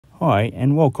Hi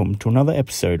and welcome to another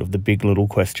episode of the Big Little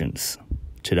Questions.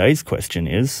 Today's question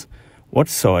is, what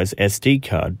size SD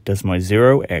card does my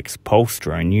 0x Pulse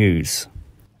drone use?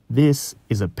 This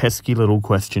is a pesky little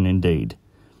question indeed.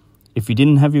 If you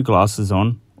didn't have your glasses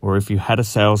on, or if you had a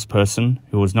salesperson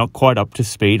who was not quite up to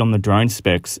speed on the drone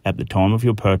specs at the time of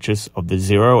your purchase of the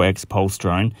 0x Pulse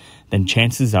drone, then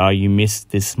chances are you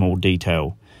missed this small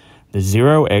detail. The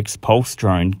 0x Pulse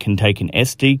drone can take an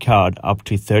SD card up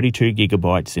to 32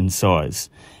 gigabytes in size.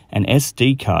 An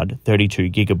SD card 32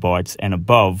 gigabytes and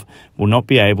above will not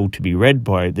be able to be read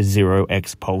by the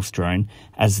 0x Pulse drone,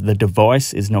 as the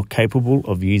device is not capable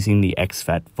of using the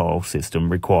exFat file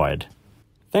system required.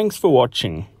 Thanks for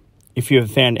watching. If you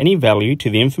have found any value to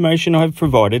the information I have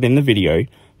provided in the video,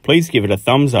 please give it a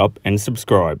thumbs up and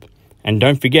subscribe. And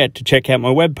don't forget to check out my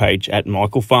webpage at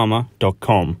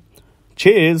michaelfarmer.com.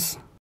 Cheers!